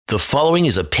The following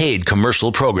is a paid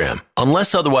commercial program.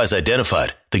 Unless otherwise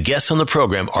identified, the guests on the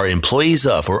program are employees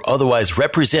of or otherwise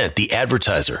represent the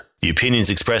advertiser. The opinions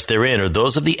expressed therein are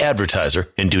those of the advertiser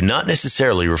and do not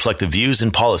necessarily reflect the views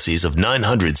and policies of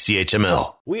 900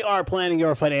 CHML. We are planning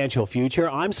your financial future.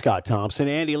 I'm Scott Thompson.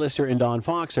 Andy Lister and Don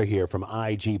Fox are here from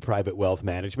IG Private Wealth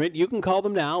Management. You can call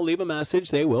them now, leave a message.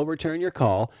 They will return your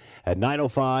call at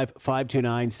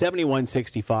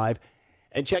 905-529-7165.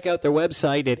 And check out their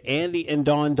website at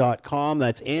andyanddon.com.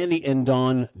 That's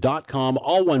andyanddon.com,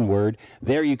 all one word.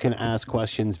 There you can ask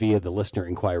questions via the listener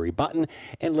inquiry button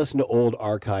and listen to old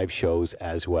archive shows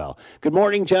as well. Good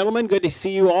morning, gentlemen. Good to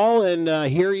see you all and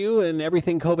hear you and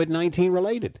everything COVID-19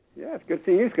 related. Yeah, it's good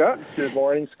seeing you, Scott. Good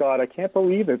morning, Scott. I can't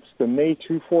believe it's the May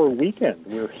 2-4 weekend.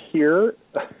 We're here.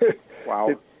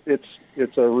 Wow.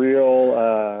 It's a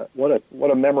real,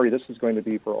 what a memory this is going to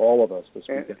be for all of us this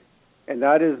weekend. And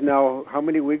that is now how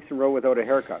many weeks in a row without a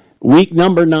haircut? Week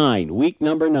number 9.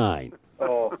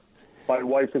 Oh, my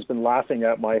wife has been laughing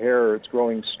at my hair. It's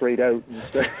growing straight out.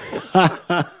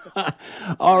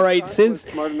 All right, since...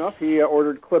 Smart enough, he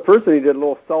ordered clippers, and he did a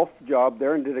little self-job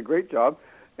there and did a great job.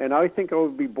 And I think I will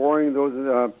be boring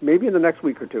those maybe in the next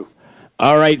week or two.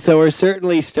 All right, so we're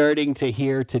certainly starting to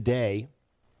hear today...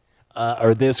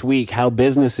 or this week, how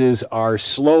businesses are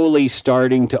slowly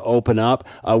starting to open up.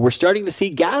 We're starting to see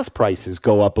gas prices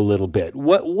go up a little bit.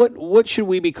 What should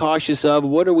we be cautious of?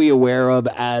 What are we aware of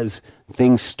as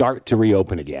things start to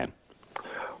reopen again?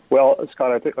 Well,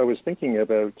 Scott, I was thinking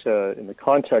about in the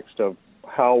context of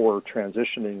how we're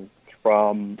transitioning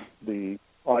from the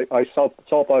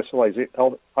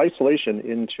self-isolation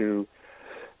into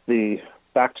the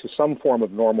back to some form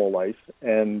of normal life.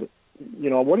 And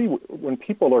you know, when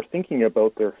people are thinking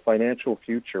about their financial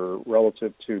future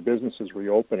relative to businesses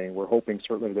reopening, we're hoping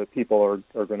certainly that people are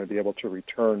going to be able to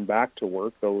return back to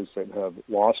work, those that have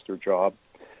lost their job.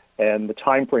 And the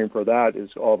time frame for that is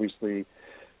obviously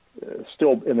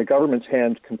still in the government's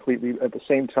hand completely. At the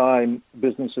same time,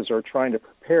 businesses are trying to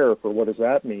prepare for what does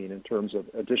that mean in terms of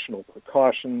additional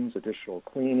precautions, additional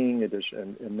cleaning,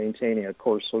 and maintaining, of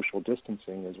course, social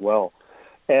distancing as well.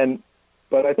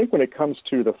 But I think when it comes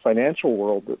to the financial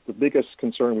world, the biggest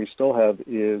concern we still have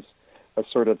is a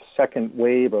sort of second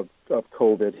wave of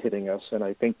COVID hitting us. And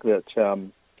I think that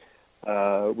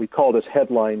we call this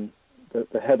headline,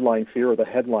 the headline fear or the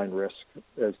headline risk.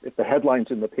 As if the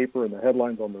headlines in the paper and the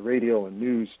headlines on the radio and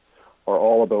news are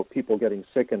all about people getting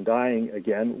sick and dying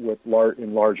again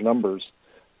in large numbers,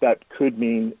 that could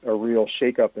mean a real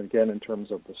shakeup again in terms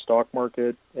of the stock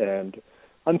market, and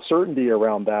uncertainty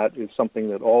around that is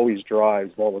something that always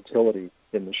drives volatility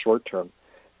in the short term.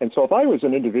 And so if I was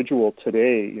an individual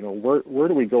today, you know, where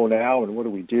do we go now and what do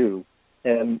we do?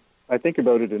 And I think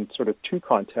about it in sort of two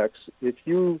contexts. If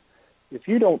you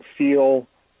don't feel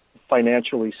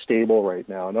financially stable right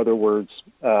now, in other words,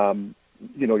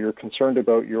 you know, you're concerned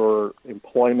about your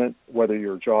employment, whether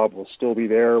your job will still be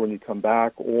there when you come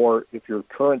back, or if your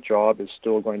current job is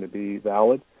still going to be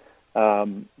valid.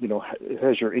 You know,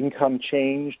 has your income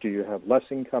changed? Do you have less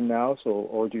income now?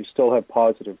 Or do you still have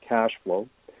positive cash flow?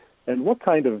 And what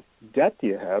kind of debt do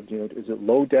you have? You know, is it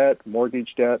low debt,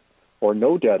 mortgage debt, or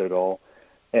no debt at all?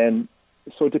 And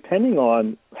so depending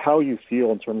on how you feel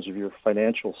in terms of your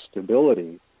financial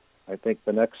stability, I think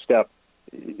the next step,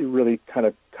 it really kind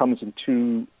of comes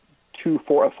into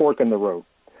a fork in the road.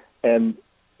 And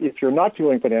if you're not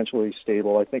feeling financially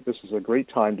stable, I think this is a great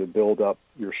time to build up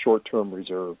your short-term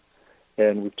reserve.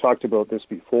 And we've talked about this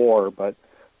before, but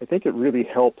I think it really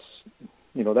helps,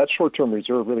 you know, that short-term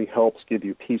reserve really helps give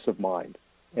you peace of mind.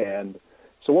 And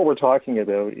so what we're talking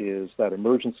about is that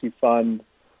emergency fund,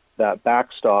 that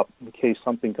backstop in case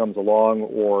something comes along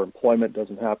or employment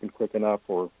doesn't happen quick enough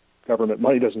or government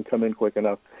money doesn't come in quick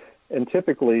enough. And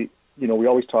typically, you know, we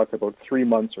always talk about 3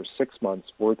 months or 6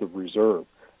 months worth of reserve.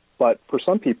 But for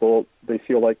some people, they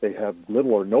feel like they have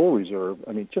little or no reserve.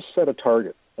 I mean, just set a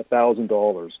target.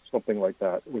 $1,000, something like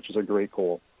that, which is a great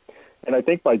goal. And I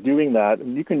think by doing that,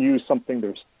 and you can use something,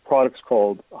 there's products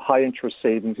called high-interest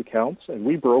savings accounts, and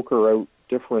we broker out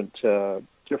different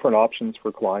options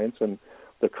for clients. And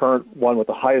the current one with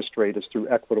the highest rate is through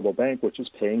Equitable Bank, which is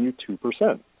paying you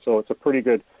 2%. So it's a pretty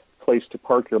good place to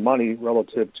park your money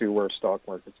relative to where stock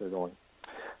markets are going.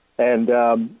 And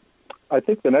I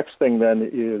think the next thing then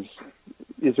is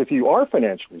if you are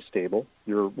financially stable,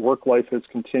 your work life has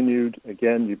continued,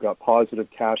 again, you've got positive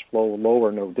cash flow, low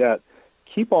or no debt,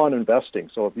 keep on investing.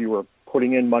 So if you were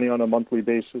putting in money on a monthly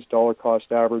basis, dollar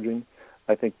cost averaging,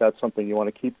 I think that's something you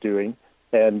want to keep doing.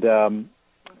 And then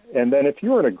if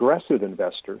you're an aggressive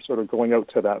investor, sort of going out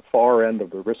to that far end of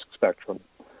the risk spectrum,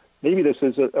 maybe this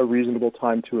is a reasonable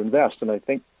time to invest. And I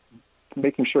think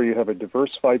making sure you have a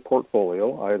diversified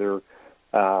portfolio, either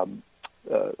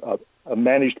a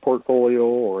managed portfolio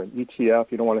or an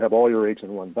ETF. You don't want to have all your eggs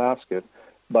in one basket,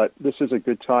 but this is a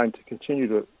good time to continue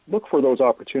to look for those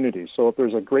opportunities. So if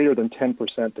there's a greater than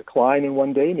 10% decline in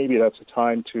one day, maybe that's a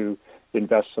time to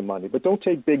invest some money. But don't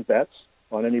take big bets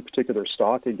on any particular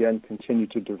stock. Again, continue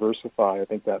to diversify. I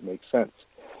think that makes sense.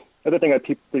 Other thing I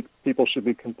think people should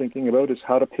be thinking about is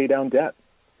how to pay down debt.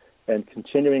 And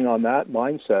continuing on that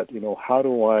mindset, how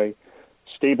do I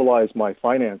stabilize my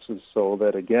finances so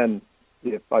that, again,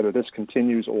 if either this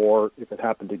continues or if it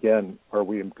happened again, are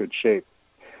we in good shape?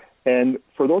 And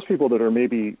for those people that are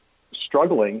maybe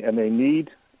struggling and they need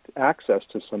access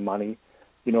to some money,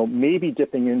 maybe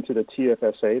dipping into the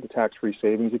TFSA, the tax-free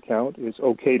savings account, is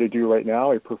okay to do right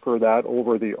now. I prefer that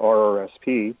over the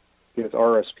RRSP, because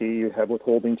RRSP, you have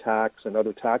withholding tax and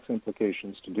other tax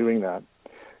implications to doing that.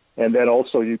 And then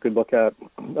also you could look at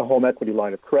a home equity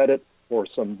line of credit or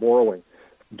some borrowing.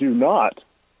 Do not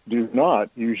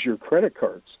use your credit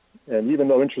cards. And even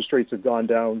though interest rates have gone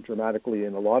down dramatically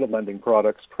in a lot of lending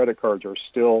products, credit cards are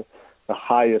still the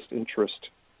highest interest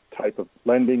type of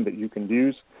lending that you can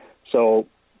use. So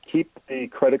keep the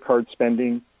credit card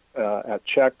spending at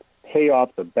check, pay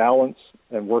off the balance,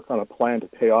 and work on a plan to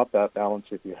pay off that balance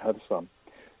if you have some.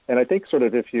 And I think sort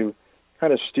of if you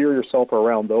kind of steer yourself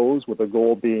around those with a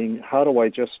goal being, how do I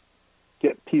just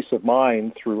get peace of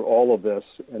mind through all of this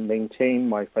and maintain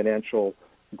my financial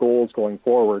goals going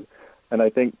forward? And I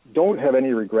think don't have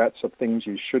any regrets of things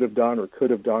you should have done or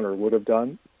could have done or would have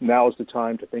done. Now is the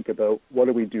time to think about what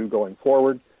do we do going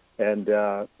forward. And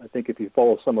I think if you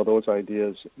follow some of those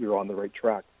ideas, you're on the right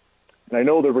track. And I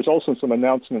know there was also some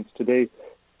announcements today,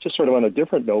 just sort of on a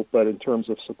different note, but in terms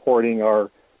of supporting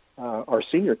our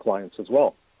senior clients as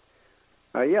well.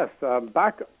 Yes,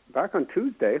 back on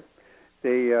Tuesday,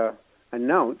 they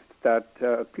announced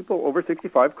that people over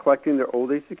 65 collecting their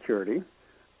old age security,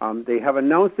 they have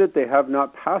announced it. They have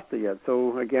not passed it yet.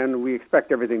 So again, we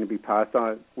expect everything to be passed.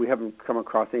 We haven't come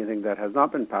across anything that has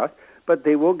not been passed, but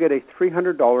they will get a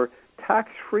 $300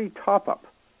 tax-free top-up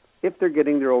if they're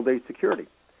getting their old age security.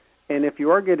 And if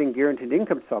you are getting guaranteed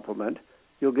income supplement,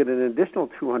 you'll get an additional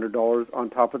 $200 on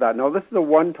top of that. Now, this is a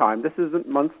one-time. This isn't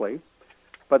monthly,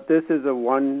 but this is a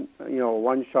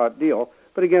one-shot deal.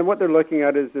 But again, what they're looking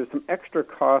at is there's some extra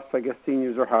costs, I guess,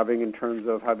 seniors are having in terms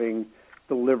of having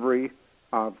delivery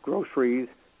of groceries,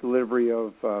 delivery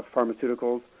of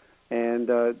pharmaceuticals, and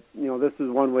this is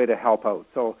one way to help out.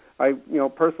 So I,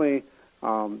 personally,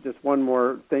 just one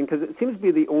more thing, because it seems to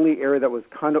be the only area that was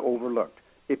kind of overlooked.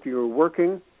 If you were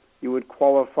working, you would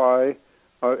qualify.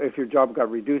 If your job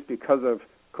got reduced because of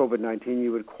COVID-19,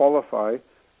 you would qualify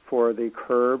for the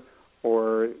CURB,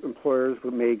 or employers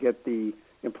who may get the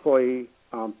employee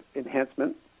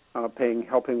enhancement,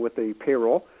 helping with the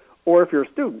payroll, or if you're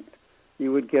a student,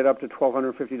 you would get up to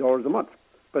 $1,250 a month.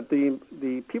 But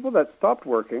the people that stopped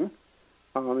working,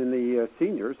 in the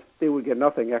seniors, they would get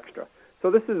nothing extra. So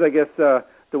this is, I guess, the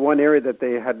one area that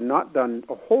they had not done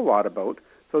a whole lot about.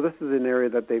 So this is an area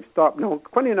that they've stopped. No,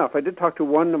 funny enough, I did talk to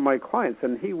one of my clients,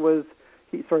 and he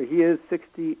is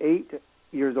 68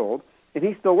 years old, and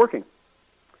he's still working.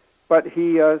 But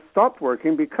he stopped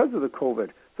working because of the COVID.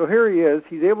 So here he is.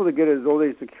 He's able to get his old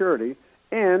age security,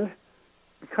 and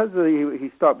because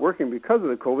he stopped working because of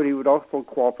the COVID, he would also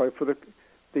qualify for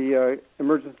the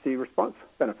emergency response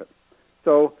benefit.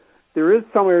 So there is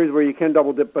some areas where you can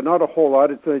double dip, but not a whole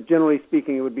lot. It's generally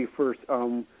speaking, it would be for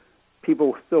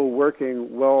people still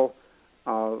working while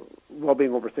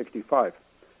being over 65.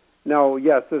 Now,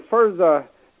 yes, as far as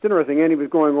it's interesting, Andy was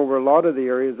going over a lot of the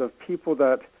areas of people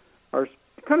that are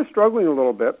kind of struggling a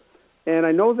little bit, and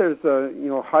I know there's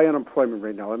high unemployment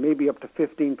right now. It may be up to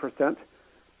 15%.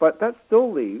 But that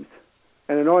still leaves,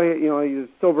 and I know, there's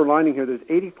a silver lining here, there's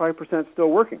 85%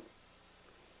 still working.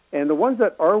 And the ones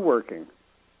that are working,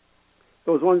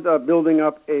 those ones building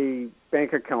up a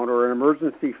bank account or an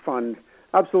emergency fund,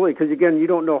 absolutely, because again, you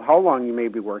don't know how long you may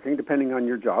be working, depending on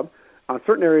your job.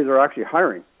 Certain areas are actually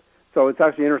hiring. So it's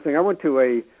actually interesting. I went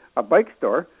to a bike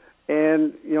store,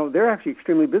 and, they're actually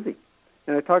extremely busy.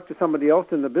 And I talked to somebody else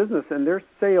in the business, and their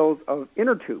sales of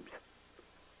inner tubes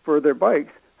for their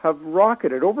bikes have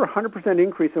rocketed, over 100%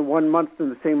 increase in 1 month than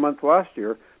the same month last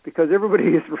year, because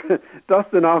everybody is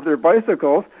dusting off their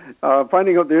bicycles,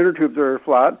 finding out the inner tubes are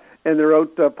flat, and they're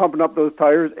out pumping up those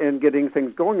tires and getting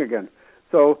things going again.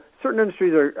 So certain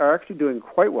industries are actually doing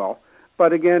quite well.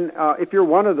 But again, if you're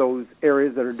one of those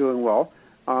areas that are doing well,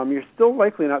 you're still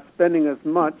likely not spending as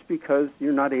much because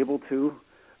you're not able to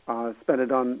spend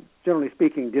it on, generally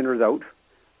speaking, dinners out.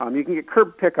 You can get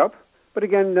curb pickup. But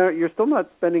again, you're still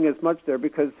not spending as much there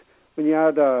because when you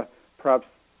add perhaps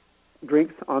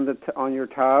drinks on your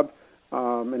tab,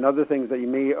 and other things that you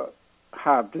may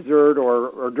have, dessert or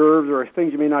hors d'oeuvres or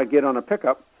things you may not get on a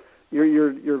pickup,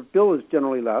 your bill is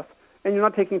generally less, and you're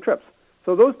not taking trips.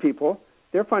 So those people,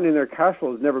 they're finding their cash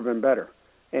flow has never been better.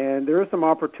 And there is some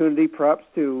opportunity perhaps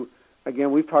to,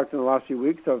 again, we've talked in the last few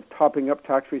weeks of topping up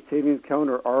tax-free savings account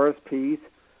or RSPs.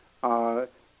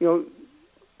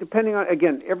 Depending on,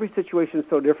 again, every situation is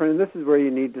so different, and this is where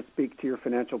you need to speak to your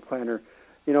financial planner.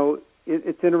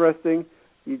 It's interesting.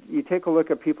 You take a look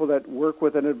at people that work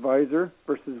with an advisor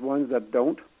versus ones that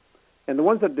don't. And the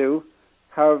ones that do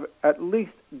have at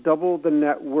least double the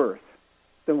net worth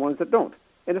than ones that don't.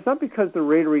 And it's not because the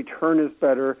rate of return is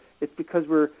better. It's because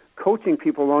we're coaching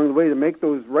people along the way to make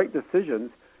those right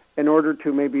decisions in order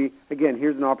to maybe, again,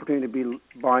 here's an opportunity to be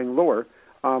buying lower.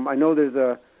 I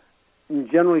know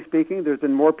generally speaking, there's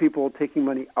been more people taking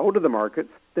money out of the markets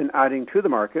than adding to the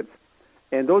markets.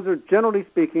 And those are, generally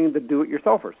speaking, the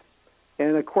do-it-yourselfers.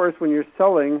 And, of course, when you're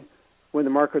selling, when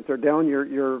the markets are down,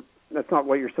 that's not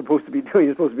what you're supposed to be doing.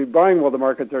 You're supposed to be buying while the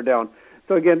markets are down.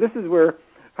 So, again, this is where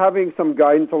having some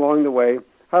guidance along the way,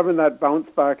 having that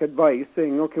bounce-back advice,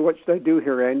 saying, okay, what should I do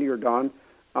here, Andy or Don?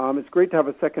 It's great to have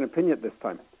a second opinion at this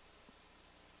time.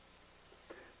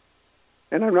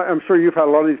 And I'm sure you've had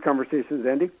a lot of these conversations,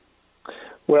 Andy.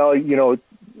 Well,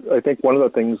 I think one of the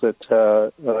things that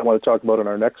I want to talk about in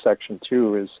our next section,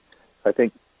 too, is I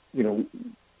think,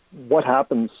 what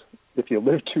happens if you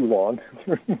live too long.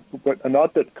 But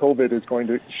not that COVID is going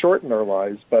to shorten our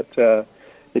lives, but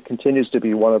it continues to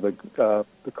be one of the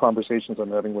conversations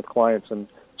I'm having with clients, and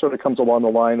sort of comes along the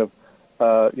line of,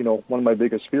 one of my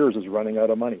biggest fears is running out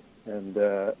of money. And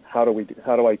how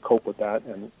do I cope with that,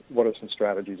 and what are some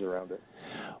strategies around it?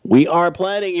 We are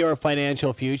planning your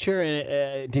financial future.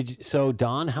 And so,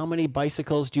 Don, how many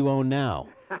bicycles do you own now?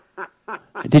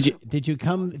 Did you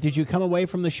come away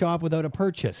from the shop without a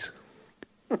purchase?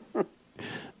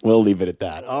 We'll leave it at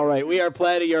that. All right, we are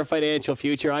planning your financial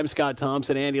future. I'm Scott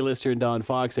Thompson. Andy Lister and Don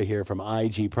Fox are here from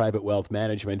IG Private Wealth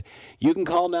Management. You can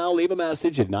call now, leave a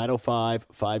message at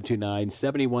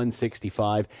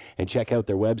 905-529-7165, and check out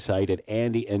their website at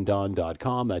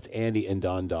andyanddon.com. That's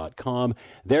andyanddon.com.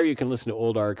 There you can listen to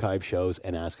old archive shows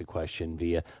and ask a question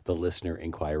via the listener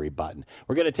inquiry button.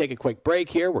 We're going to take a quick break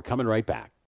here. We're coming right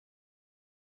back.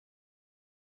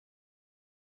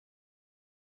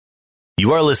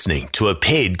 You are listening to a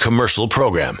paid commercial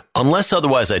program. Unless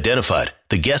otherwise identified,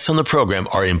 the guests on the program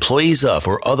are employees of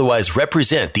or otherwise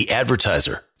represent the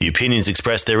advertiser. The opinions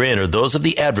expressed therein are those of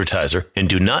the advertiser and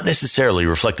do not necessarily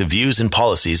reflect the views and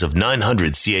policies of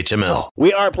 900 CHML.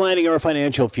 We are planning our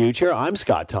financial future. I'm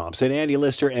Scott Thompson. Andy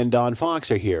Lister and Don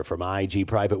Fox are here from IG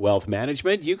Private Wealth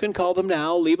Management. You can call them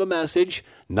now, leave a message,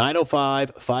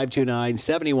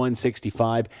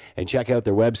 905-529-7165, and check out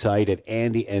their website at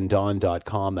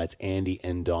andyanddon.com. That's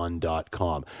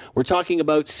andyanddon.com. We're talking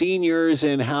about seniors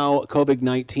and how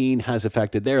COVID-19 has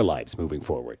affected their lives moving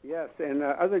forward. Yes, and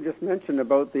as I just mentioned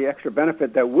about the extra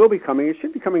benefit that will be coming, it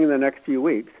should be coming in the next few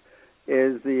weeks,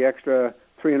 is the extra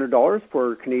 $300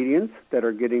 for Canadians that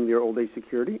are getting their old age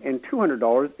security, and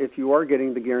 $200 if you are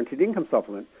getting the guaranteed income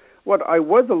supplement. What I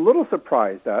was a little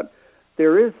surprised at,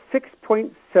 there is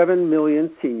 6.7 million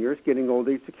seniors getting old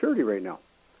age security right now.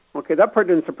 Okay, that part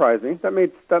didn't surprise me. That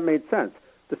made sense.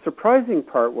 The surprising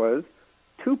part was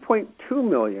 2.2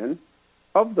 million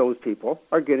of those people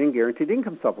are getting guaranteed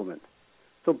income supplement.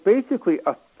 So basically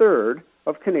a third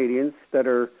of Canadians that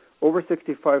are over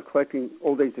 65 collecting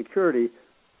old age security,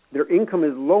 their income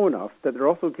is low enough that they're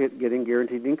also getting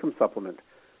guaranteed income supplement.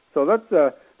 So that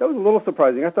was a little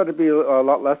surprising. I thought it'd be a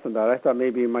lot less than that. I thought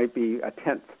maybe it might be a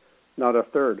tenth, not a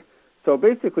third. So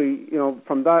basically,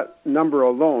 from that number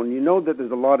alone, that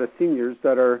there's a lot of seniors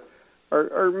that are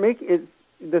making it.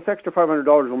 This extra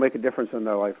 $500 will make a difference in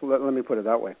their life. Let me put it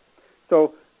that way.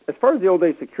 So as far as the old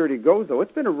age security goes, though,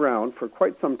 it's been around for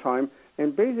quite some time.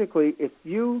 And basically, if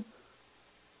you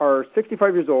are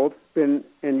 65 years old and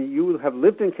you have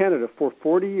lived in Canada for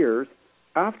 40 years,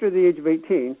 after the age of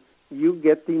 18, you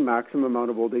get the maximum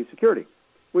amount of old age security,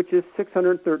 which is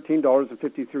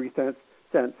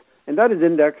 $613.53. And that is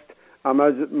indexed,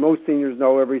 as most seniors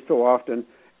know, every so often.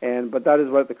 But that is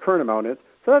what the current amount is.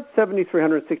 So that's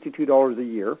 $7,362 a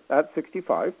year at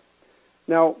 65.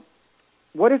 Now,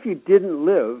 what if you didn't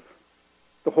live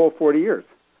the whole 40 years?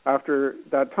 After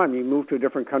that time, you moved to a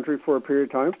different country for a period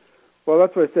of time? Well,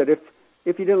 that's what I said. If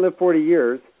you didn't live 40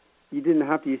 years, you didn't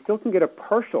have to. You still can get a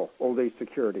partial old age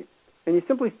security, and you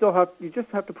just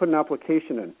have to put an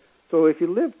application in. So if you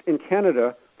lived in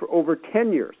Canada for over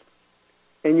 10 years,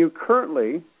 and you're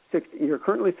currently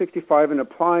 65 and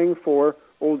applying for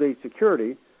old age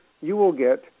security, you will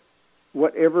get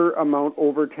whatever amount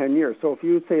over 10 years. So if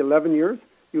you would say 11 years,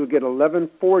 you would get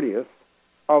 11/40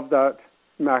 of that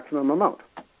maximum amount.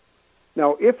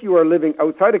 Now, if you are living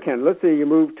outside of Canada, let's say you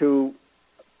move to,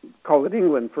 call it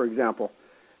England, for example,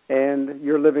 and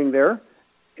you're living there,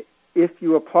 if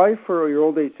you apply for your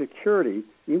old age security,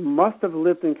 you must have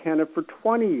lived in Canada for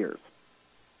 20 years,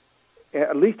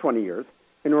 at least 20 years,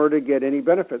 in order to get any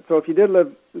benefit. So if you did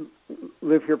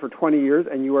live here for 20 years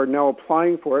and you are now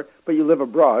applying for it, but you live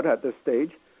abroad at this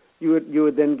stage, you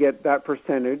would then get that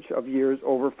percentage of years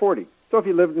over 40. So if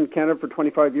you lived in Canada for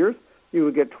 25 years, you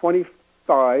would get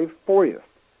 25/40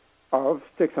 of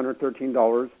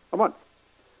 $613 a month.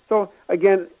 So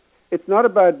again, it's not a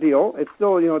bad deal. It's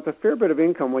still, it's a fair bit of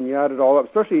income when you add it all up,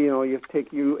 especially, you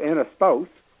take you and a spouse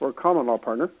or a common law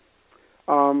partner.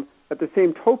 At the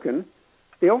same token,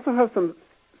 they also have some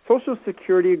Social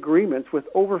Security agreements with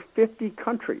over 50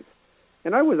 countries.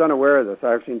 And I was unaware of this,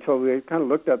 actually, until we kind of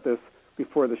looked at this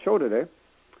before the show today.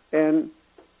 And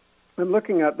I'm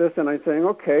looking at this and I'm saying,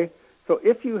 okay, so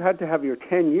if you had to have your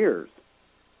 10 years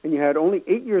and you had only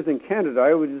 8 years in Canada,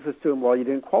 I would just assume, well, you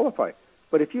didn't qualify.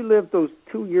 But if you lived those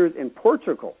 2 years in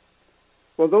Portugal,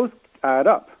 well, those add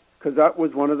up because that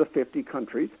was one of the 50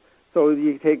 countries. So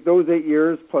you take those 8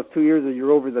 years plus 2 years and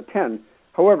you're over the 10.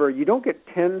 However, you don't get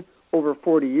 10 over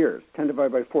 40 years. 10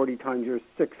 divided by 40 times your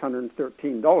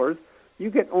 $613. You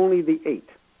get only the 8.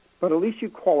 But at least you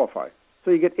qualify.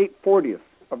 So you get 8/40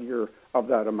 of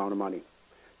that amount of money.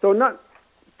 So not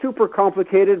super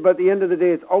complicated, but at the end of the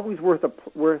day, it's always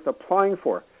worth applying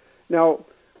for. Now,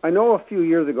 I know a few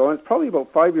years ago, and it's probably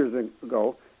about 5 years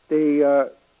ago, they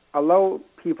allow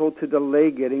people to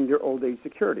delay getting their old age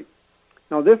security.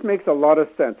 Now, this makes a lot of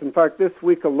sense. In fact, this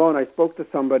week alone, I spoke to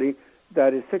somebody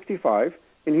that is 65,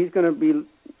 and he's going to be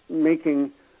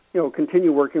making,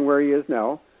 continue working where he is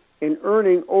now, and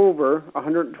earning over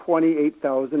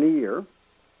 $128,000 a year,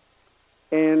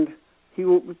 and he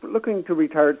will be looking to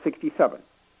retire at 67.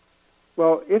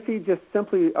 Well, if he just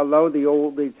simply allowed the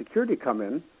old age security to come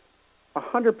in,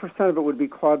 100% of it would be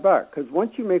clawed back, because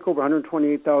once you make over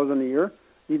 $128,000 a year,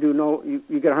 you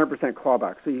get 100%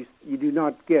 clawback, so you do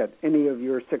not get any of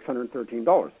your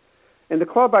 $613. And the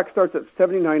clawback starts at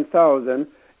 $79,000,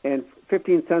 and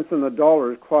 15 cents on the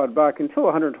dollar is clawed back until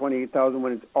 $128,000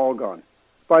 when it's all gone.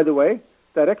 By the way,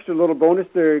 that extra little bonus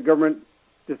the government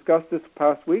discussed this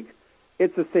past week,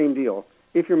 it's the same deal.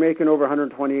 If you're making over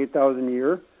 $128,000 a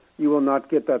year, you will not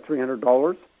get that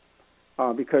 $300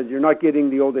 because you're not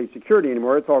getting the old age security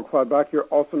anymore. It's all clawed back. You're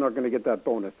also not going to get that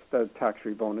bonus, that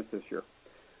tax-free bonus this year.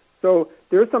 So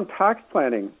there's some tax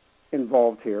planning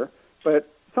involved here, but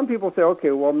some people say,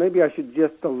 okay, well, maybe I should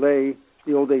just delay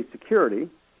the old age security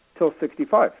till 70,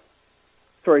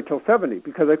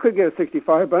 because I could get a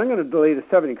 65, but I'm going to delay to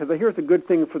 70 because I hear it's a good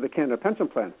thing for the Canada Pension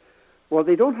Plan. Well,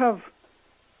 they don't have,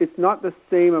 it's not the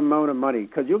same amount of money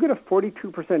because you'll get a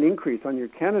 42% increase on your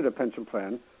Canada Pension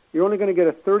Plan. You're only going to get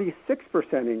a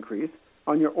 36% increase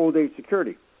on your old age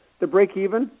security. The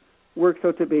break-even works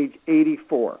out to be age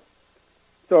 84.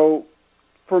 So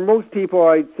for most people,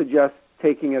 I'd suggest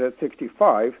taking it at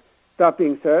 65. That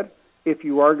being said, if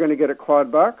you are going to get it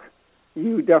clawed back,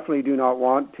 you definitely do not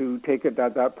want to take it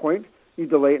at that point. You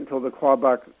delay it until the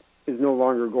clawback is no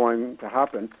longer going to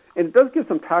happen. And it does give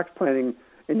some tax planning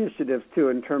initiatives, too,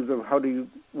 in terms of how do you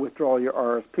withdraw your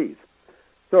RSPs.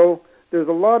 So there's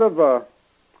a lot of,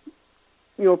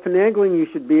 finagling you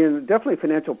should be in, definitely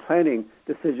financial planning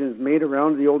decisions made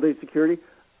around the old age security,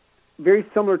 very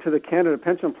similar to the Canada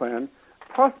Pension Plan.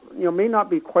 May not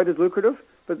be quite as lucrative,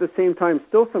 but at the same time,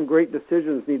 still some great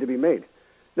decisions need to be made.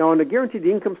 Now, on the guaranteed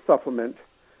income supplement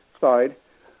side,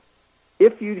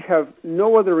 if you have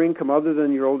no other income other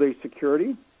than your old age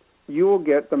security, you will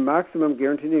get the maximum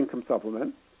guaranteed income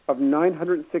supplement of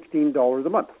 $916 a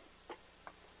month.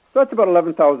 So that's about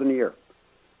 $11,000 a year.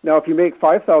 Now, if you make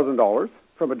 $5,000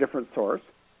 from a different source,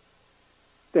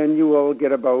 then you will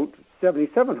get about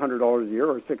 $7,700 a year,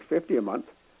 or $650 a month.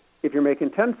 If you're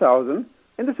making $10,000,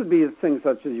 and this would be things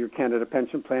such as your Canada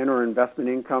Pension Plan or investment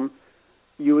income,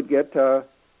 you would get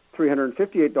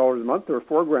 $358 a month, or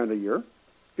 $4,000 a year.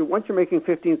 Once you're making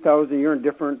 $15,000 a year in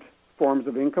different forms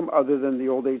of income other than the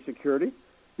old age security,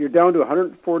 you're down to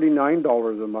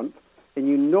 $149 a month, and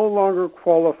you no longer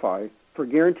qualify for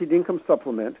guaranteed income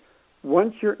supplement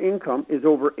once your income is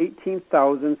over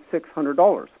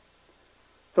 $18,600.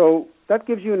 So that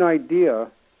gives you an idea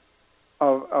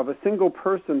of a single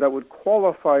person that would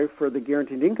qualify for the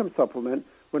guaranteed income supplement.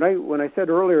 When I said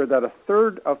earlier that a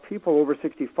third of people over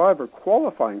 65 are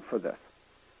qualifying for this,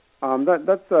 I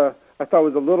thought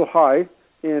was a little high,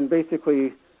 and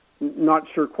basically not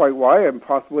sure quite why, and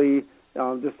possibly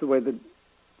just the way the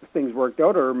things worked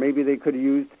out, or maybe they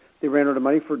ran out of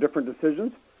money for different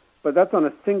decisions. But that's on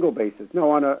a single basis.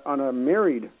 No, on a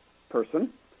married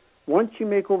person, once you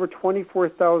make over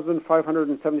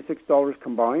 $24,576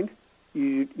 combined,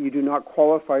 you do not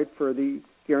qualify for the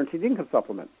guaranteed income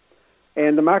supplement.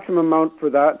 And the maximum amount for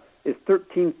that is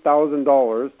 $13,000,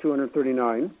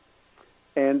 $239,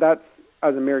 and that's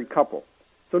as a married couple.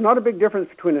 So not a big difference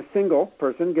between a single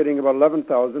person getting about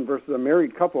 $11,000 versus a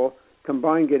married couple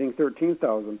combined getting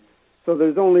 $13,000. So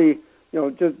there's only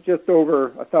just over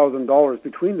 $1,000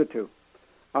 between the two.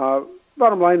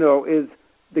 Bottom line, though, is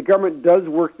the government does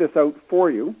work this out for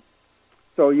you.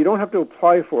 So you don't have to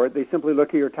apply for it. They simply look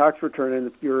at your tax return, and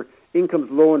if your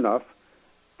income's low enough,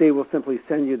 they will simply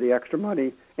send you the extra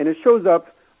money, and it shows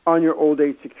up on your old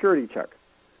age security check.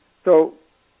 So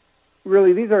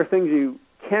really, these are things you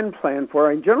can plan for.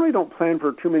 I generally don't plan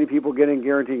for too many people getting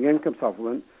guaranteed income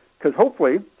supplement, because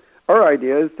hopefully our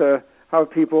idea is to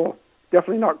have people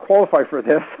definitely not qualify for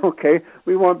this, okay?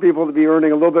 We want people to be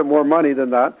earning a little bit more money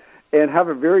than that and have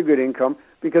a very good income,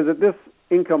 because at this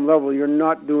income level, you're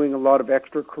not doing a lot of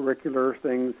extracurricular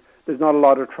things. There's not a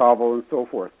lot of travel and so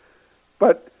forth.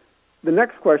 But the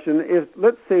next question is,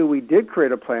 let's say we did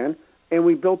create a plan and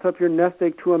we built up your nest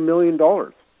egg to $1 million.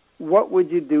 What would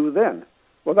you do then?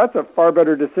 Well, that's a far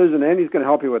better decision. Andy's going to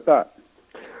help you with that.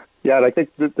 Yeah, and I think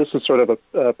that this is sort of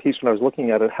a piece when I was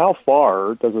looking at it. How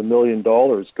far does $1 million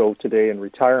go today in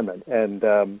retirement? And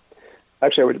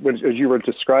actually, as you were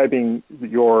describing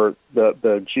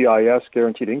the GIS,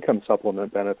 Guaranteed Income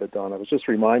Supplement benefit, Don, I was just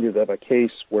reminded of a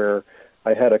case where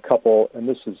I had a couple, and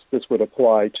this would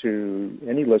apply to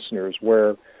any listeners,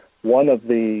 where one of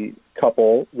the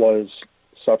couple was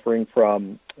suffering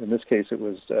from, in this case, it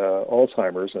was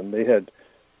Alzheimer's, and they had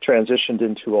transitioned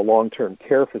into a long-term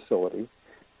care facility.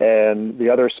 And the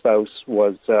other spouse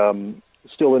was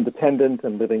still independent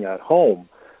and living at home.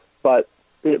 But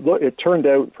it turned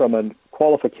out from a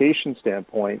qualification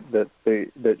standpoint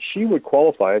that she would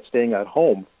qualify at staying at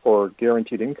home for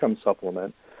guaranteed income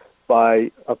supplement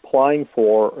by applying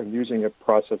for and using a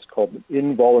process called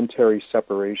involuntary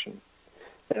separation.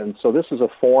 And so this is a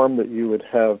form that you would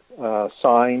have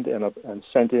signed and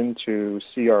sent into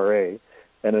CRA.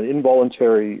 And an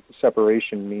involuntary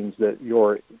separation means that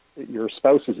your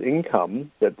spouse's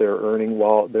income that they're earning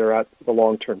while they're at the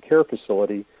long-term care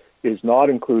facility is not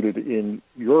included in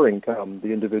your income,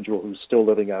 the individual who's still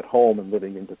living at home and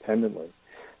living independently.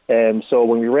 And so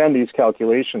when we ran these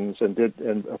calculations and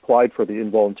applied for the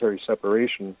involuntary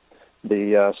separation,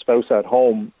 the spouse at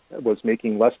home was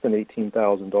making less than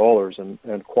 $18,000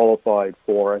 and qualified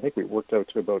for, I think we worked out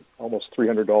to about almost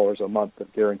 $300 a month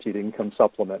of guaranteed income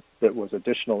supplement that was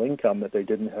additional income that they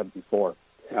didn't have before.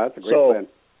 Yeah, that's a great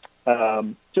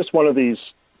plan. Just one of these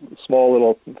small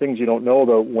little things you don't know,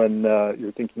 though, when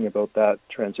you're thinking about that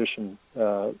transition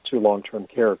to long-term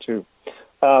care, too.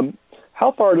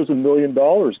 How far does $1 million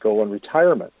go in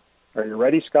retirement? Are you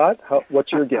ready, Scott?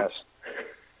 What's your guess?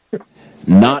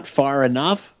 Not far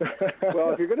enough?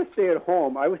 Well, if you're going to stay at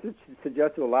home, I would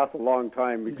suggest it will last a long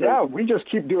time. Because yeah, we just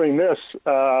keep doing this.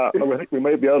 I think we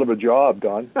might be out of a job,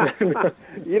 Don.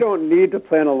 You don't need to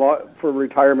plan a lot for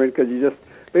retirement, because you just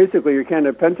basically your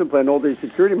Canada Pension Plan, Old Age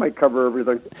Security might cover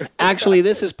everything. Actually,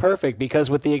 this is perfect, because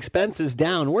with the expenses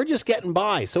down, we're just getting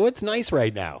by. So it's nice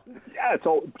right now. Yeah, it's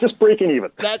all just breaking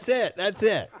even. That's it.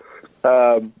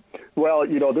 Well,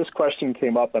 this question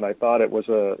came up, and I thought it was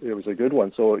a good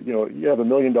one. So, you have $1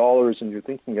 million, and you're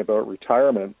thinking about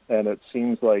retirement, and it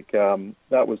seems like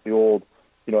that was the old,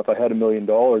 if I had $1 million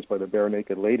by the Bare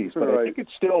Naked Ladies. But right. I think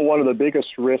it's still one of the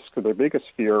biggest risks or the biggest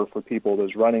fear for people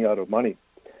is running out of money.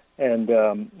 And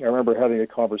I remember having a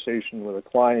conversation with a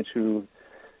client who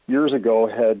years ago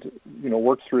had,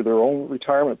 worked through their own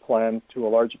retirement plan to a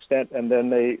large extent, and then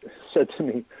they said to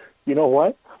me, you know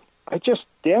what? I just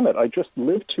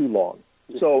lived too long.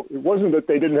 So it wasn't that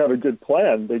they didn't have a good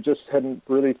plan. They just hadn't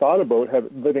really thought about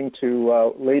living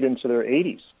to late into their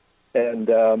 80s.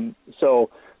 And so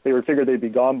they were figured they'd be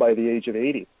gone by the age of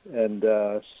 80. And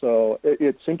so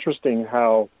it's interesting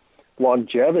how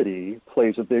longevity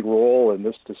plays a big role in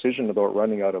this decision about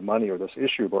running out of money, or this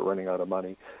issue about running out of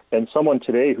money. And someone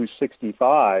today who's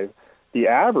 65, the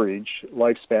average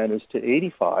lifespan is to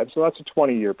 85, so that's a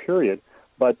 20-year period.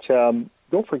 But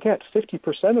don't forget,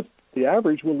 50% of the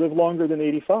average will live longer than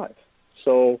 85.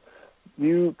 So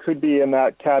you could be in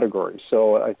that category.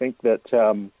 So I think that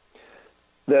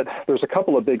that there's a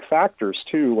couple of big factors,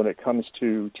 too, when it comes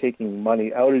to taking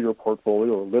money out of your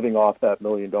portfolio or living off that $1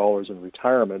 million in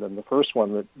retirement. And the first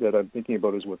one that I'm thinking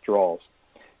about is withdrawals.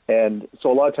 And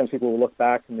so a lot of times people will look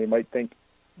back and they might think,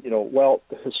 well,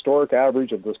 the historic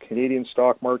average of the Canadian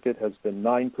stock market has been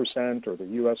 9%, or the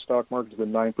U.S. stock market has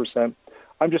been 9%.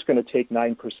 I'm just going to take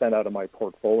 9% out of my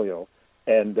portfolio,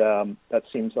 and that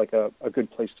seems like a good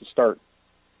place to start.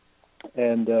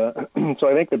 And so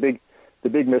I think the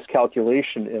big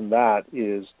miscalculation in that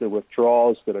is the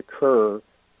withdrawals that occur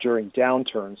during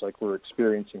downturns like we're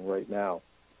experiencing right now.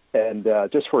 And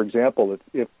just for example,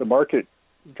 if the market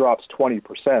drops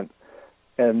 20%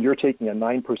 and you're taking a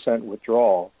 9%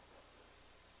 withdrawal,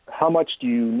 how much do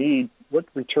you need, what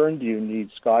return do you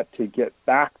need, Scott, to get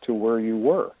back to where you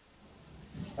were?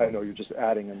 I know you're just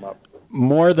adding them up.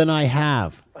 More than I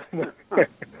have.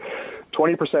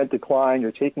 20% decline,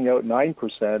 you're taking out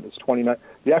 9%, it's 29.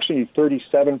 You actually need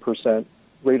 37%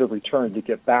 rate of return to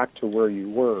get back to where you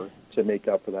were to make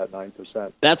up for that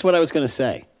 9%. That's what I was going to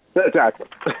say. Exactly.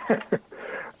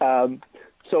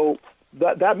 So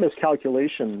that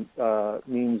miscalculation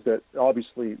means that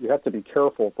obviously you have to be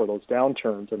careful for those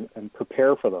downturns and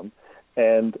prepare for them.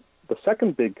 And the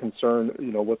second big concern,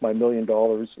 with my $1 million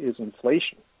is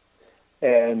inflation.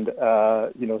 And,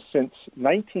 since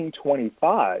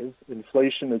 1925,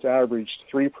 inflation has averaged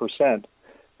 3%.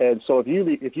 And so if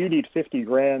you need 50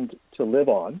 grand to live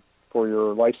on for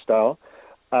your lifestyle,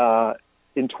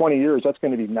 in 20 years, that's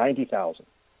going to be 90,000.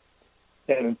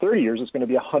 And in 30 years, it's going to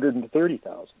be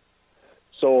 130,000.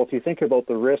 So if you think about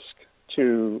the risk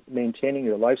to maintaining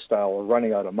your lifestyle or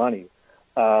running out of money,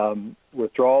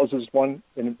 withdrawals is one,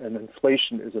 and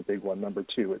inflation is a big one, number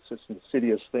two. It's this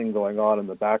insidious thing going on in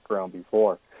the background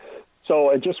before. So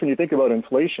and just when you think about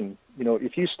inflation,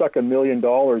 if you stuck $1 million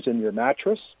in your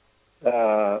mattress,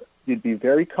 you'd be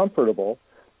very comfortable.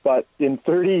 But in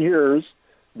 30 years,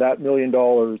 that $1 million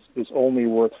is only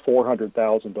worth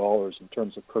 $400,000 in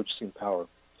terms of purchasing power.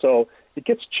 So it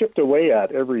gets chipped away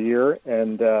at every year.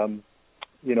 And,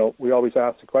 we always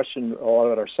ask the question a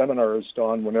lot at our seminars,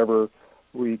 Don, whenever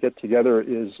we get together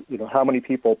is, how many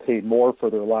people paid more for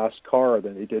their last car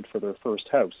than they did for their first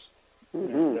house?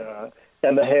 Mm-hmm.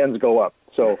 And the hands go up.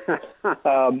 So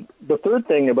the third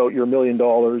thing about your $1 million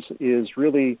is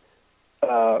really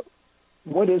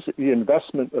what is the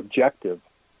investment objective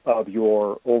of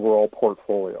your overall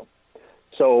portfolio?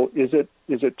 So is it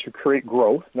to create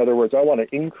growth? In other words, I want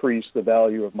to increase the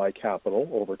value of my capital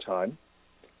over time.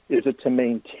 Is it to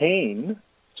maintain?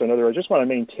 So in other words, I just want to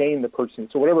maintain the purchasing.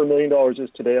 So whatever $1 million is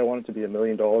today, I want it to be $1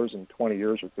 million in 20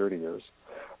 years or 30 years.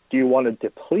 Do you want to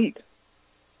deplete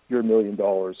your $1 million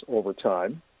over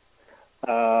time?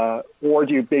 Or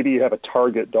do you maybe you have a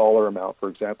target dollar amount? For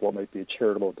example, it might be a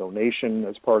charitable donation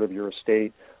as part of your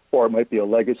estate, or it might be a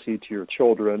legacy to your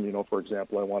children. For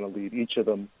example, I want to leave each of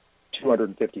them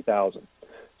 $250,000.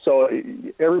 So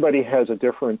everybody has a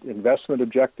different investment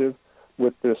objective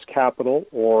with this capital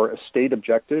or estate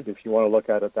objective, if you want to look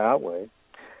at it that way.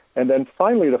 And then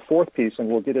finally, the fourth piece, and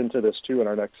we'll get into this too in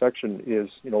our next section, is,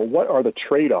 what are the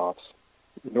trade-offs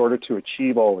in order to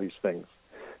achieve all these things?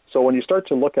 So when you start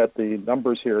to look at the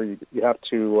numbers here, you have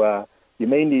to, you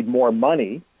may need more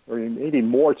money, or you may need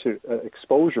more to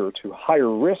exposure to higher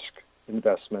risk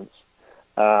investments,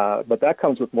 but that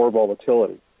comes with more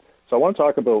volatility. So I want to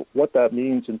talk about what that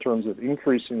means in terms of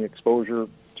increasing exposure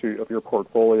of your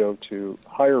portfolio to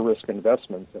higher risk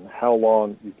investments and how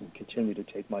long you can continue to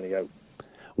take money out.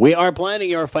 We are planning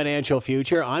your financial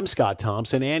future. I'm Scott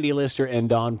Thompson. Andy Lister and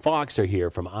Don Fox are here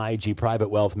from IG Private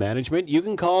Wealth Management. You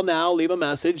can call now, leave a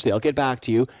message. They'll get back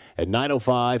to you at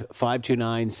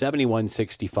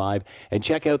 905-529-7165. And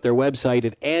check out their website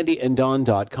at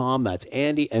andyanddon.com. That's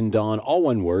andyanddon, all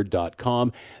one word,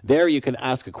 .com. There you can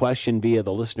ask a question via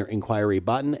the listener inquiry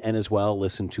button and as well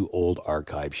listen to old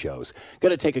archive shows.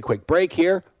 Going to take a quick break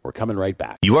here. We're coming right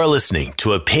back. You are listening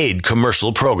to a paid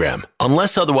commercial program.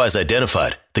 Unless otherwise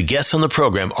identified, the guests on the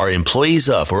program are employees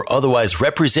of or otherwise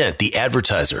represent the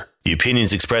advertiser. The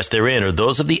opinions expressed therein are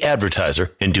those of the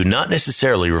advertiser and do not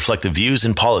necessarily reflect the views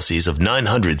and policies of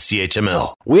 900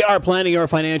 CHML. We are planning your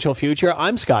financial future.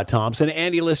 I'm Scott Thompson.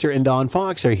 Andy Lister and Don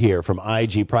Fox are here from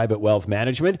IG Private Wealth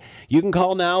Management. You can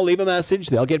call now, leave a message.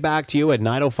 They'll get back to you at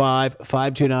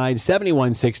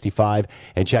 905-529-7165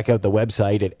 and check out the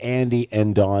website at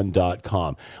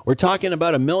andyanddon.com. We're talking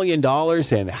about $1 million,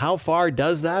 and how far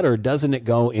does that or doesn't it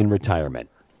go in retirement?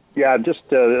 Yeah,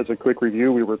 just as a quick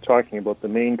review, we were talking about the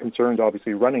main concerns.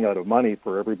 Obviously, running out of money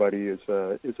for everybody is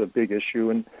a big issue,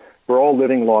 and we're all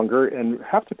living longer and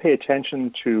have to pay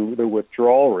attention to the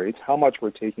withdrawal rates, how much we're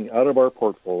taking out of our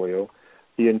portfolio,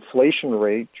 the inflation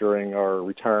rate during our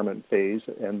retirement phase,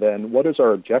 and then what is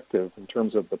our objective in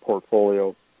terms of the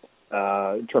portfolio,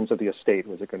 in terms of the estate.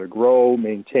 Was it going to grow,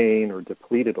 maintain, or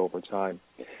deplete it over time?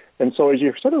 And so as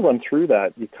you sort of run through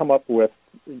that, you come up with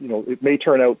it may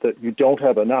turn out that you don't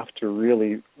have enough to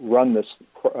really run this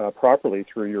properly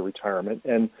through your retirement.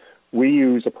 And we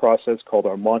use a process called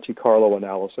our Monte Carlo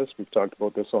analysis. We've talked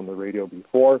about this on the radio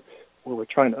before, where we're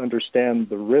trying to understand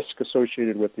the risk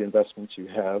associated with the investments you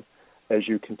have as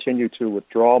you continue to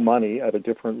withdraw money at a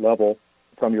different level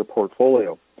from your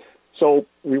portfolio. So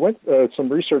we went, some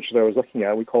research that I was looking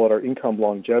at, we call it our income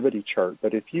longevity chart,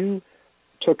 that if you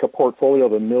took a portfolio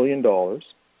of $1 million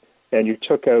and you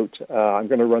took out, I'm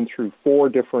going to run through 4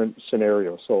 different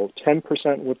scenarios. So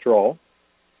 10% withdrawal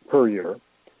per year,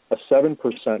 a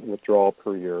 7% withdrawal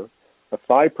per year, a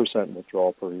 5%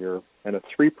 withdrawal per year, and a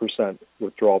 3%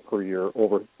 withdrawal per year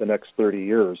over the next 30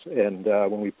 years. And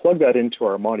when we plug that into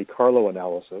our Monte Carlo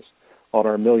analysis on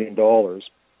our $1 million,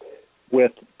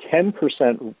 with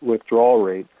 10% withdrawal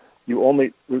rate,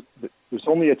 there's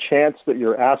only a chance that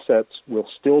your assets will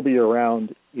still be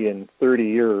around in 30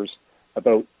 years,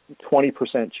 about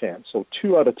 20% chance. So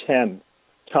 2 out of 10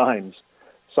 times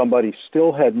somebody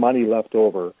still had money left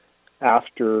over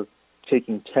after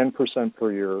taking 10%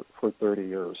 per year for 30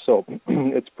 years. So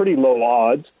it's pretty low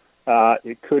odds.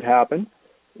 It could happen,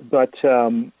 but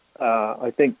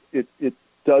I think it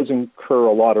does incur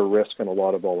a lot of risk and a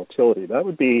lot of volatility. That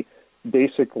would be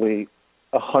basically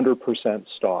 100%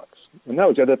 stocks. And that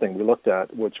was the other thing we looked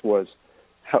at, which was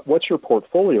what's your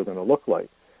portfolio going to look like?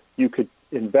 You could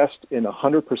invest in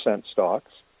 100%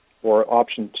 stocks, or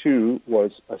option 2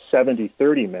 was a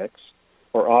 70-30 mix,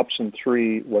 or option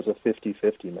 3 was a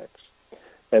 50-50 mix.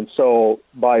 And so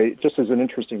just as an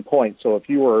interesting point, so if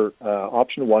you were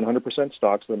option 100%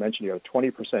 stocks, as I mentioned, you have a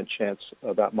 20% chance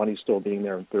of that money still being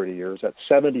there in 30 years. At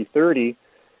 70-30,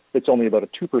 it's only about a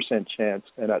 2% chance,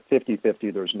 and at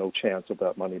 50-50, there's no chance of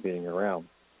that money being around.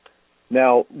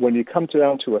 Now, when you come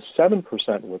down to a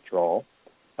 7% withdrawal,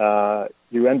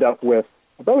 you end up with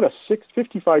about a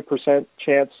 55%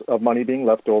 chance of money being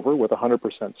left over with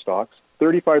 100% stocks,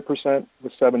 35%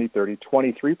 with 70-30,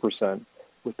 23%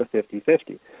 with the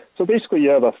 50-50. So basically,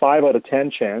 you have a 5 out of 10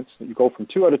 chance that you go from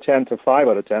 2 out of 10 to 5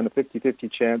 out of 10, a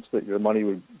 50-50 chance that your money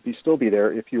would still be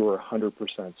there if you were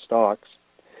 100% stocks.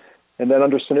 And then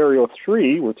under scenario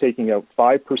 3, we're taking out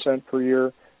 5% per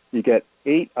year. You get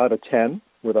 8 out of 10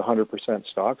 with 100%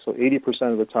 stock. So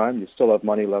 80% of the time, you still have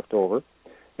money left over.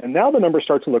 And now the numbers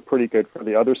start to look pretty good for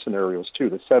the other scenarios,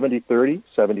 too. The 70-30,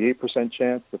 78%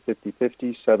 chance. The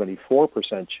 50-50,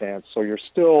 74% chance. So you're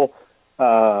still,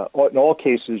 in all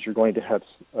cases, you're going to have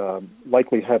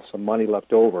likely have some money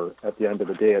left over at the end of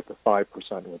the day at the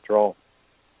 5% withdrawal.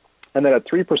 And then at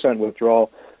 3% withdrawal,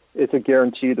 it's a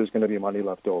guarantee there's going to be money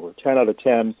left over. 10 out of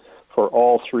 10 for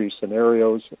all 3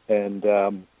 scenarios. And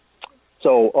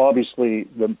so obviously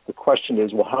the question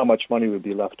is, well, how much money would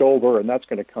be left over? And that's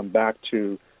going to come back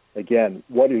to, again,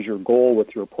 what is your goal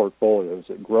with your portfolio? Is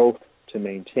it growth, to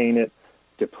maintain it,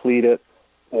 deplete it,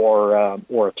 or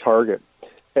a target?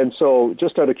 And so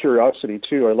just out of curiosity,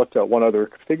 too, I looked at one other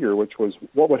figure, which was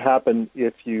what would happen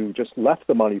if you just left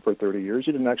the money for 30 years.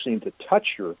 You didn't actually need to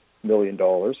touch your $1 million.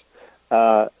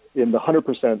 In the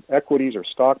 100% equities or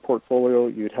stock portfolio,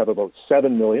 you'd have about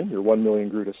 $7 million. Your $1 million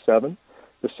grew to $7 million.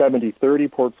 The 70-30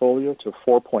 portfolio to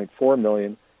 $4.4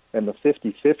 million, and the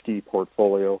 50-50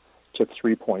 portfolio to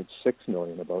 $3.6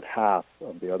 million, about half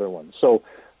of the other one. So,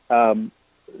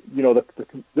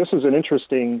 this is an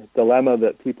interesting dilemma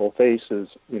that people face is,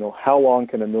 how long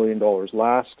can $1 million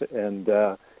last? And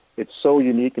it's so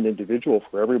unique and individual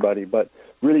for everybody. But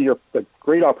really, the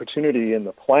great opportunity in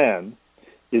the plan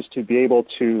is to be able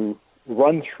to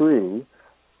run through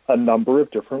a number of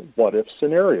different what-if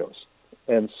scenarios.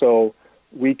 And so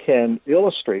we can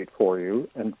illustrate for you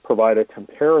and provide a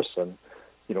comparison.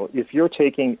 If you're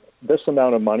taking this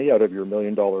amount of money out of your $1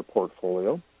 million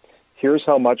portfolio, here's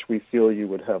how much we feel you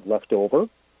would have left over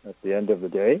at the end of the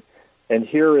day. And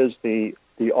here is the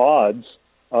odds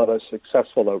of a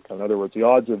successful outcome. In other words, the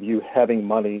odds of you having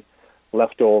money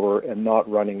left over and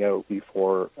not running out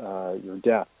before your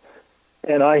death.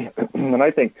 And I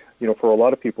think, for a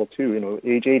lot of people too,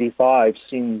 age 85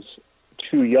 seems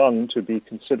too young to be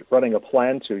running a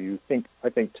plan to. I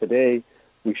think today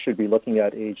we should be looking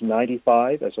at age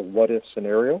 95 as a what-if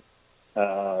scenario,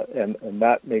 and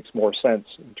that makes more sense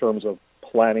in terms of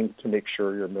planning to make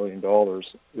sure your $1 million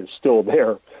is still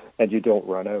there and you don't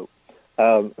run out.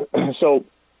 So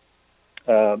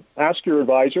ask your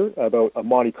advisor about a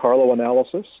Monte Carlo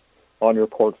analysis on your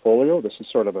portfolio. This is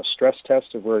sort of a stress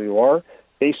test of where you are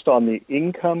based on the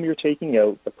income you're taking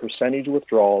out, the percentage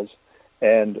withdrawals,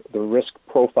 and the risk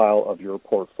profile of your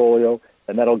portfolio,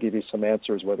 and that'll give you some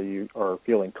answers whether you are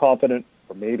feeling confident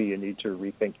or maybe you need to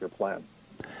rethink your plan.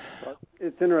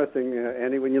 It's interesting,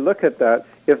 Andy, when you look at that,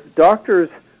 if doctors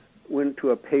went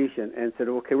to a patient and said,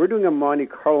 okay, we're doing a Monte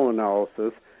Carlo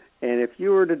analysis, and if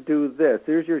you were to do this,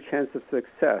 here's your chance of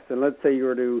success, and let's say you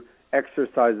were to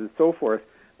exercise and so forth,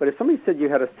 but if somebody said you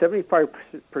had a 75%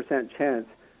 chance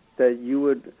that you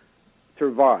would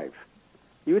survive,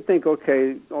 you would think,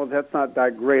 okay, oh, that's not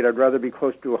that great. I'd rather be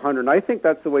close to 100. And I think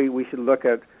that's the way we should look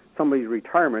at somebody's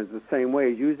retirement, the same way,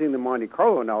 using the Monte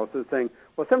Carlo analysis, saying,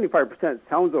 well, 75%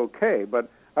 sounds okay, but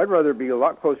I'd rather be a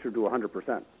lot closer to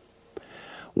 100%.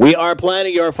 We are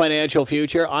planning your financial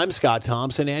future. I'm Scott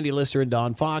Thompson. Andy Lister and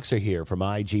Don Fox are here from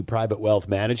IG Private Wealth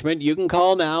Management. You can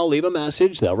call now, leave a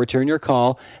message. They'll return your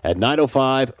call at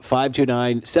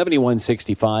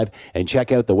 905-529-7165 and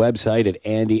check out the website at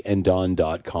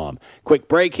andyanddon.com. Quick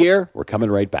break here. We're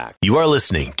coming right back. You are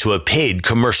listening to a paid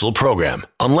commercial program.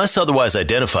 Unless otherwise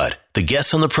identified, the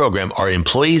guests on the program are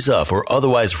employees of or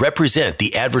otherwise represent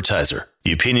the advertiser.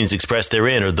 The opinions expressed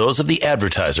therein are those of the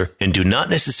advertiser and do not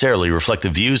necessarily reflect the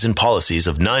views and policies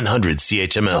of 900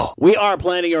 CHML. We are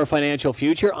planning your financial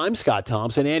future. I'm Scott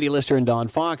Thompson. Andy Lister and Don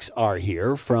Fox are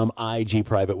here from IG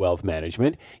Private Wealth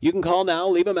Management. You can call now,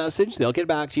 leave a message. They'll get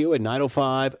back to you at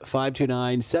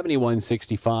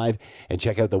 905-529-7165 and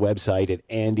check out the website at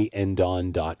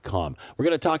andyanddon.com. We're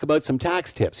going to talk about some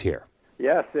tax tips here.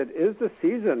 Yes, it is the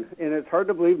season, and it's hard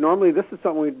to believe. Normally, this is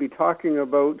something we'd be talking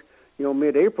about,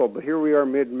 mid-April, but here we are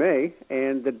mid-May,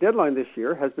 and the deadline this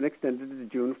year has been extended to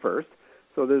June 1st.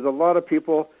 So there's a lot of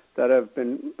people that have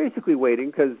been basically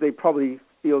waiting because they probably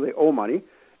feel they owe money.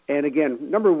 And again,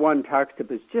 number one tax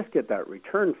tip is just get that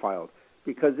return filed,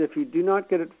 because if you do not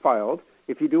get it filed,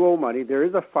 if you do owe money, there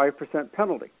is a 5%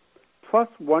 penalty, plus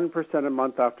 1% a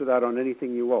month after that on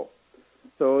anything you owe.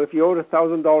 So if you owed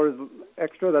 $1,000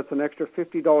 extra, that's an extra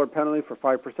 $50 penalty for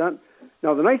 5%.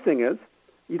 Now, the nice thing is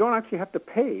you don't actually have to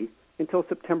pay until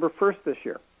September 1st this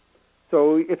year.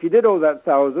 So if you did owe that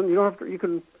 $1,000, you don't have to. You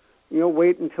can,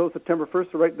 wait until September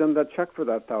 1st to write them that check for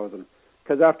that $1,000,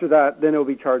 because after that, then it'll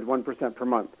be charged 1% per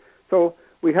month. So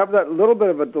we have that little bit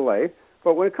of a delay.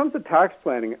 But when it comes to tax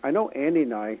planning, I know Andy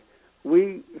and I,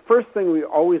 first thing we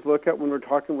always look at when we're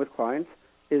talking with clients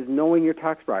is knowing your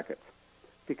tax brackets,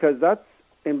 because that's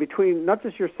in between, not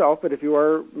just yourself, but if you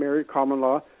are married, common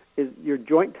law, is your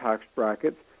joint tax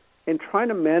brackets, and trying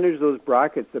to manage those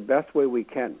brackets the best way we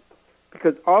can.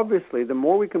 Because obviously, the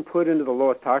more we can put into the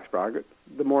lowest tax bracket,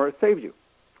 the more it saves you.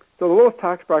 So the lowest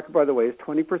tax bracket, by the way, is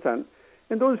 20%,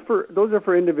 and those are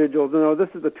for individuals. This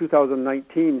is the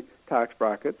 2019 tax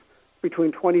brackets,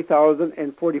 between $20,000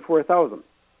 and $44,000.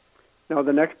 Now,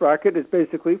 the next bracket is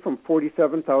basically from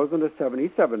 $47,000 to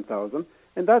 $77,000,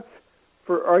 and that's,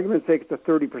 for argument's sake, it's a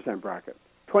 30% bracket,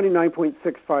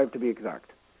 29.65 to be exact.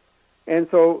 And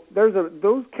so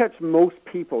those catch most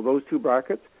people, those two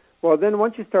brackets. Well, then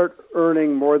once you start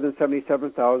earning more than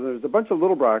 $77,000, there's a bunch of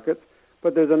little brackets,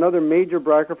 but there's another major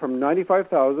bracket from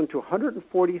 $95,000 to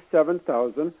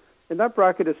 $147,000, and that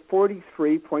bracket is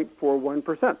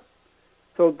 43.41%.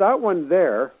 So that one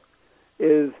there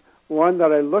is one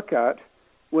that I look at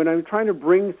when I'm trying to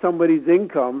bring somebody's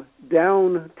income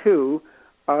down to,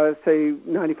 say,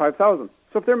 $95,000.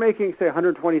 So if they're making, say,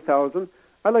 $120,000,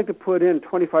 I'd like to put in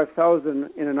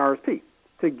 $25,000 in an RSP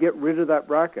to get rid of that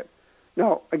bracket.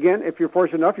 Now, again, if you're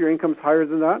fortunate enough, your income's higher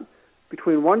than that,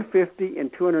 between $150,000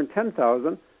 and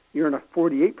 $210,000, you're in a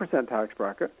 48% tax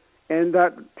bracket. And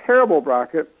that terrible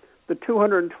bracket, the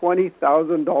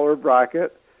 $220,000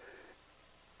 bracket,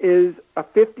 is a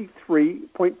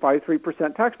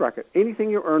 53.53% tax bracket. Anything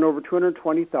you earn over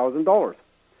 $220,000.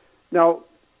 Now,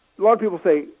 a lot of people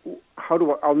say,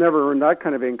 I'll never earn that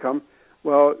kind of income.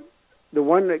 Well, the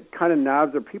one that kind of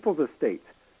nabs are people's estates.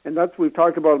 And that's what we've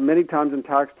talked about many times in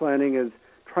tax planning, is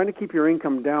trying to keep your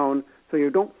income down so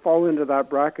you don't fall into that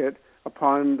bracket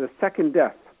upon the second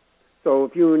death. So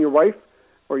if you and your wife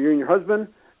or you and your husband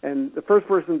and the first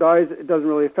person dies, it doesn't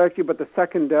really affect you, but the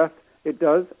second death, it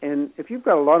does. And if you've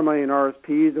got a lot of money in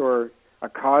RSPs or a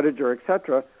cottage or et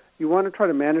cetera, you want to try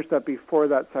to manage that before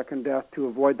that second death to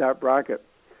avoid that bracket.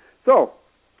 So,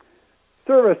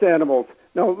 service animals.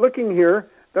 Now, looking here,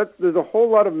 there's a whole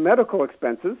lot of medical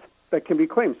expenses that can be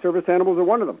claimed. Service animals are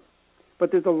one of them.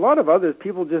 But there's a lot of others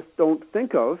people just don't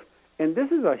think of, and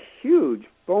this is a huge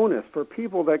bonus for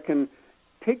people that can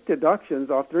take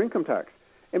deductions off their income tax.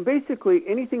 And basically,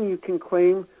 anything you can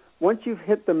claim once you've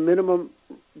hit the minimum,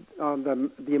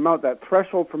 the amount, that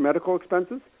threshold for medical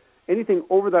expenses, anything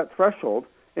over that threshold,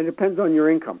 and it depends on your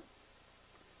income.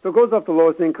 So it goes off the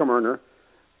lowest income earner,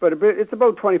 but it's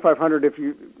about $2,500 if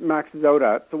you maxes out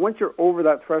at. So once you're over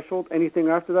that threshold, anything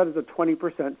after that is a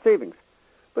 20% savings.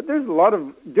 But there's a lot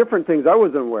of different things I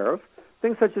wasn't aware of.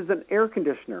 Things such as an air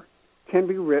conditioner can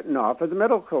be written off as a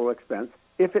medical expense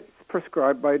if it's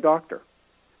prescribed by a doctor.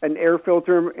 An air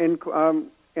filter and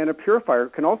a purifier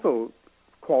can also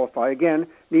qualify. Again,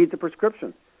 needs a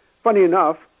prescription. Funny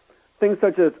enough, things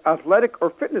such as athletic or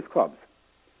fitness clubs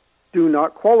do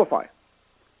not qualify.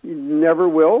 You never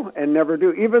will and never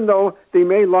do. Even though they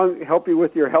may help you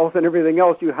with your health and everything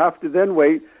else, you have to then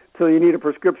wait till you need a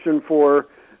prescription for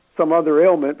some other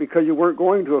ailment because you weren't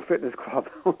going to a fitness club,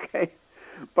 okay?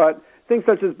 But things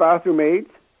such as bathroom aids,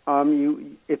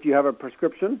 if you have a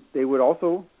prescription, they would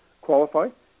also qualify.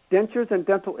 Dentures and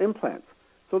dental implants.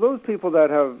 So those people that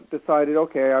have decided,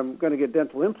 okay, I'm going to get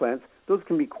dental implants, those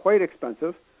can be quite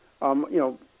expensive.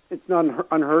 It's not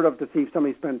unheard of to see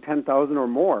somebody spend $10,000 or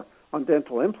more on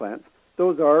dental implants.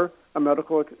 Those are a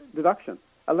medical deduction.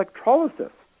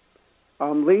 Electrolysis,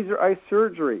 laser eye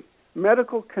surgery,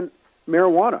 medical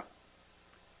marijuana.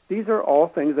 These are all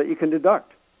things that you can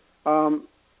deduct.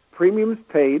 Premiums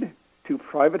paid to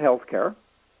private health care.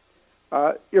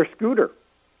 Your scooter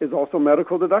is also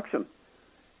medical deduction.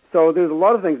 So there's a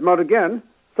lot of things. But again,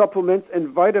 supplements and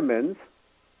vitamins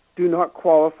do not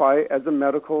qualify as a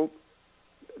medical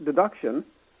deduction,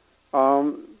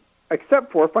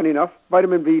 except for, funny enough,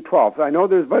 vitamin B12. I know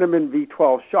there's vitamin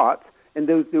B12 shots, and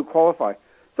those do qualify.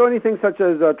 So anything such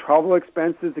as travel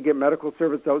expenses to get medical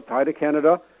service outside of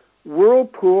Canada,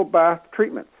 whirlpool bath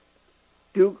treatments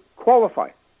do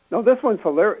qualify. Now, this one's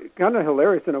kind of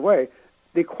hilarious in a way.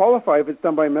 They qualify if it's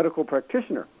done by a medical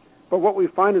practitioner. But what we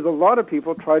find is a lot of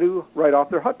people try to write off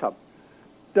their hot tub.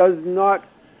 Does not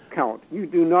count. You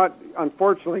do not,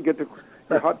 unfortunately, get to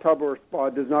your hot tub or spa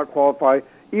does not qualify,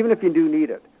 even if you do need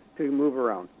it to move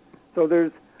around. So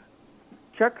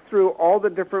check through all the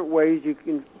different ways you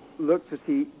can look to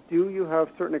see, do you have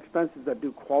certain expenses that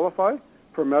do qualify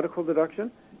for medical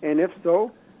deduction? And if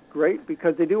so, great,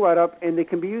 because they do add up, and they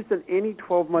can be used in any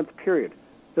 12-month period.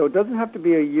 So it doesn't have to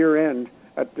be a year-end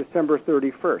at December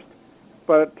 31st.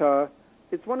 But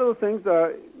it's one of those things,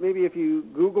 maybe if you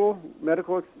Google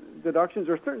medical deductions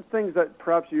or certain things that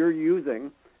perhaps you're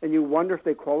using and you wonder if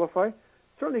they qualify,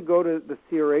 certainly go to the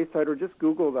CRA site or just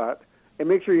Google that and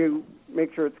make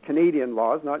sure it's Canadian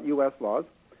laws, not U.S. laws,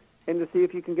 and to see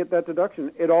if you can get that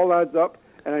deduction. It all adds up,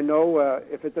 and I know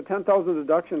if it's a $10,000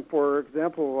 deduction, for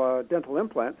example, dental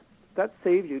implants, that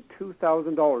saves you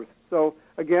 $2,000. So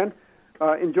again,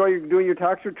 enjoy doing your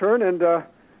tax return, and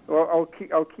I'll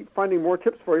keep finding more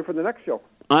tips for you for the next show.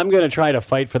 I'm going to try to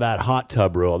fight for that hot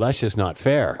tub rule. That's just not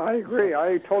fair. I agree.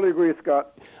 I totally agree,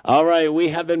 Scott. All right. We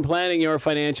have been planning your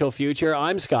financial future.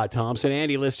 I'm Scott Thompson.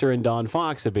 Andy Lister and Don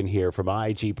Fox have been here from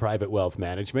IG Private Wealth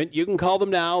Management. You can call them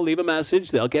now. Leave a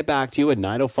message. They'll get back to you at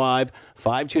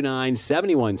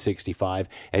 905-529-7165.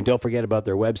 And don't forget about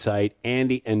their website,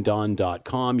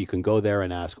 andyanddon.com. You can go there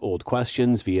and ask old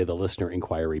questions via the listener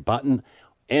inquiry button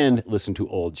and listen to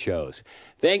old shows.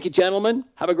 Thank you, gentlemen.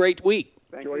 Have a great week.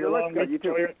 Enjoy your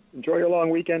long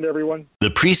weekend, everyone.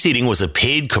 The preceding was a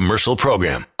paid commercial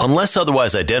program. Unless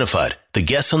otherwise identified, the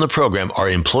guests on the program are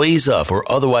employees of or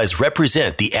otherwise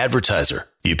represent the advertiser.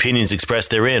 The opinions expressed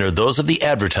therein are those of the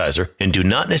advertiser and do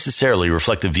not necessarily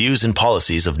reflect the views and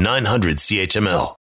policies of 900 CHML.